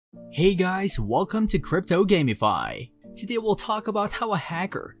Hey guys, welcome to Crypto Gamify. Today we'll talk about how a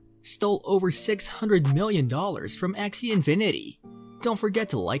hacker stole over $600 million from Axie Infinity. Don't forget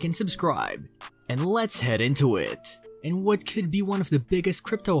to like and subscribe. And let's head into it. In what could be one of the biggest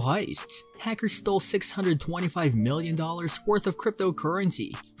crypto heists, hackers stole $625 million worth of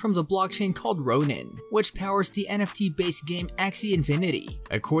cryptocurrency from the blockchain called Ronin, which powers the NFT-based game Axie Infinity.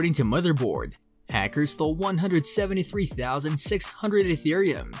 According to Motherboard, hackers stole 173,600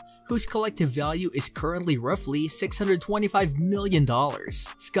 Ethereum, whose collective value is currently roughly $625 million.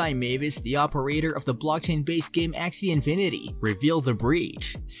 Sky Mavis, the operator of the blockchain-based game Axie Infinity, revealed the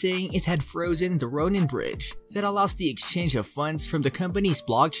breach, saying it had frozen the Ronin bridge that allows the exchange of funds from the company's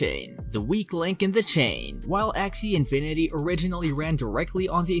blockchain, the weak link in the chain. While Axie Infinity originally ran directly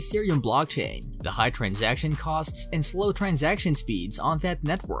on the Ethereum blockchain, the high transaction costs and slow transaction speeds on that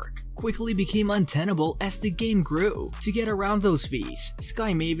network quickly became untenable as the game grew. To get around those fees,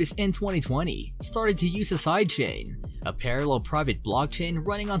 Sky Mavis in 2020 started to use a sidechain, a parallel private blockchain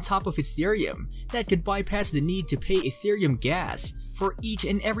running on top of Ethereum that could bypass the need to pay Ethereum gas for each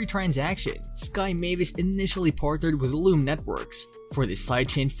and every transaction. Sky Mavis initially partnered with Loom Networks for the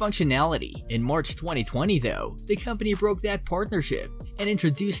sidechain functionality. In March 2020 though, the company broke that partnership and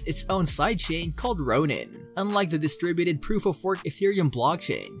introduced its own sidechain called Ronin. Unlike the distributed proof-of-work Ethereum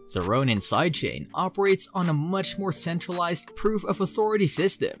blockchain, the Ronin sidechain operates on a much more centralized proof-of-authority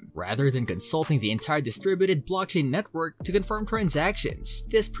system. Rather than consulting the entire distributed blockchain network to confirm transactions,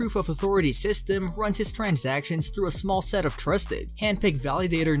 this proof-of-authority system runs its transactions through a small set of trusted, hand-picked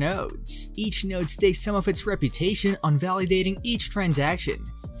validator nodes. Each node stakes some of its reputation on validating each transaction,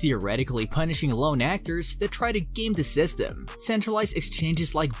 theoretically punishing lone actors that try to game the system. Centralized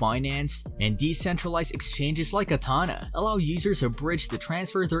exchanges like Binance and decentralized exchanges like Katana allow users a bridge to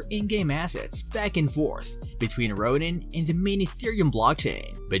transfer their in-game assets back and forth between Ronin and the main Ethereum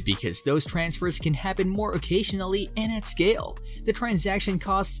blockchain. But because those transfers can happen more occasionally and at scale, the transaction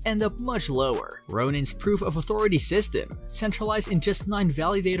costs end up much lower. Ronin's proof-of-authority system, centralized in just 9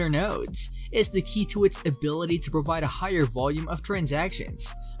 validator nodes, is the key to its ability to provide a higher volume of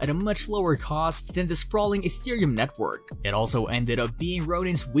transactions at a much lower cost than the sprawling Ethereum network. It also ended up being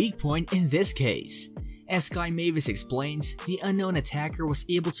Ronin's weak point in this case. As Sky Mavis explains, the unknown attacker was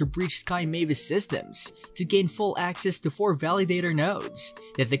able to breach Sky Mavis systems to gain full access to 4 validator nodes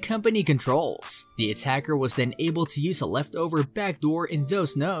that the company controls. The attacker was then able to use a leftover backdoor in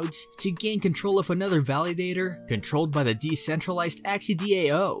those nodes to gain control of another validator controlled by the decentralized Axie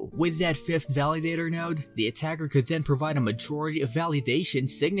DAO. With that 5th validator node, the attacker could then provide a majority of validation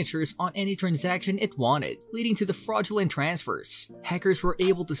signatures on any transaction it wanted, leading to the fraudulent transfers. Hackers were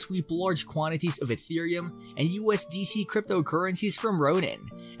able to sweep large quantities of Ethereum and USDC cryptocurrencies from Ronin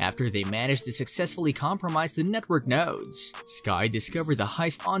after they managed to successfully compromise the network nodes. Sky discovered the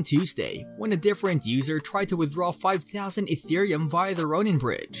heist on Tuesday when a different user tried to withdraw 5,000 Ethereum via the Ronin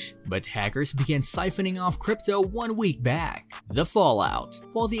bridge, but hackers began siphoning off crypto 1 week back. The fallout.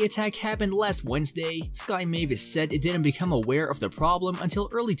 While the attack happened last Wednesday, Sky Mavis said it didn't become aware of the problem until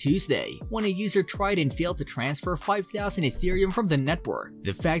early Tuesday when a user tried and failed to transfer 5,000 Ethereum from the network.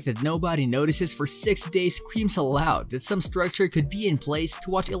 The fact that nobody notices for 6 days screams aloud that some structure could be in place to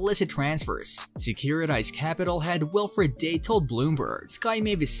watch illicit transfers. Securitized Capital head Wilfred Day told Bloomberg, Sky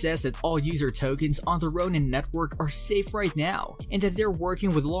Mavis says that all user tokens on the Ronin network are safe right now, and that they're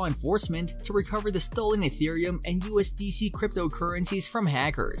working with law enforcement to recover the stolen Ethereum and USDC cryptocurrencies from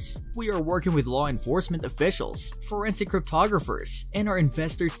hackers. We are working with law enforcement officials, forensic cryptographers, and our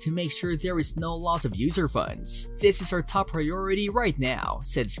investors to make sure there is no loss of user funds. This is our top priority right now,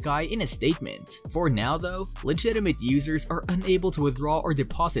 said Sky in a statement. For now though, legitimate users are unable to withdraw or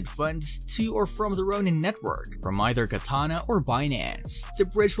deposit funds to or from the Ronin network from either Katana or Binance. The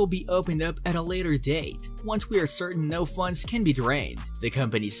bridge will be opened up at a later date once we are certain no funds can be drained, the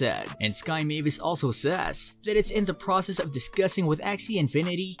company said. And Sky Mavis also says that it's in the process of discussing with Axie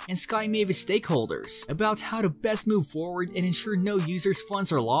Infinity and Sky Mavis stakeholders about how to best move forward and ensure no users'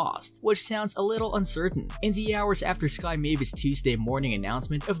 funds are lost, which sounds a little uncertain. In the hours after Sky Mavis' Tuesday morning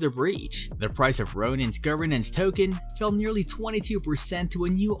announcement of the breach, the price of Ronin's governance token fell nearly 22% to a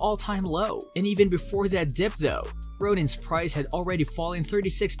new all-time low. And even before that dip though, Ronin's price had already fallen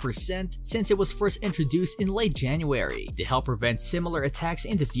 36% since it was first introduced in late January. To help prevent similar attacks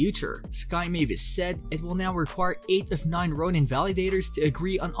in the future, Sky Mavis said it will now require 8 of 9 Ronin validators to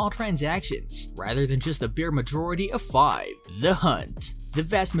agree on all transactions, rather than just a bare majority of 5. The hunt. The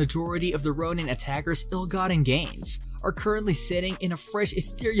vast majority of the Ronin attackers' ill-gotten gains are currently sitting in a fresh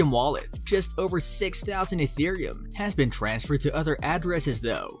Ethereum wallet. Just over 6,000 Ethereum has been transferred to other addresses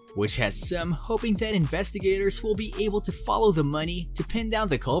though, which has some hoping that investigators will be able to follow the money to pin down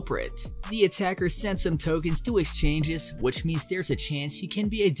the culprit. The attacker sent some tokens to exchanges, which means there's a chance he can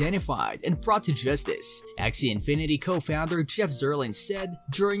be identified and brought to justice, Axie Infinity co-founder Jeff Zerlin said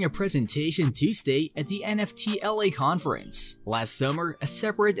during a presentation Tuesday at the NFT LA conference. Last summer, a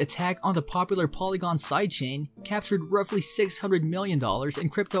separate attack on the popular Polygon sidechain captured roughly $600 million in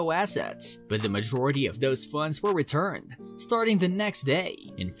crypto assets, but the majority of those funds were returned, starting the next day.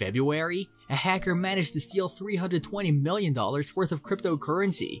 In February, a hacker managed to steal $320 million worth of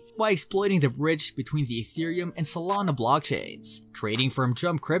cryptocurrency by exploiting the bridge between the Ethereum and Solana blockchains. Trading firm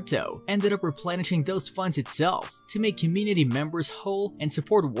Jump Crypto ended up replenishing those funds itself to make community members whole and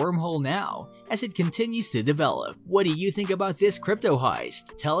support Wormhole now as it continues to develop. What do you think about this crypto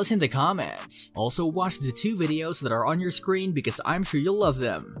heist? Tell us in the comments. Also watch the 2 videos that are on your screen because I'm sure you'll love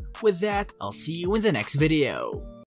them. With that, I'll see you in the next video.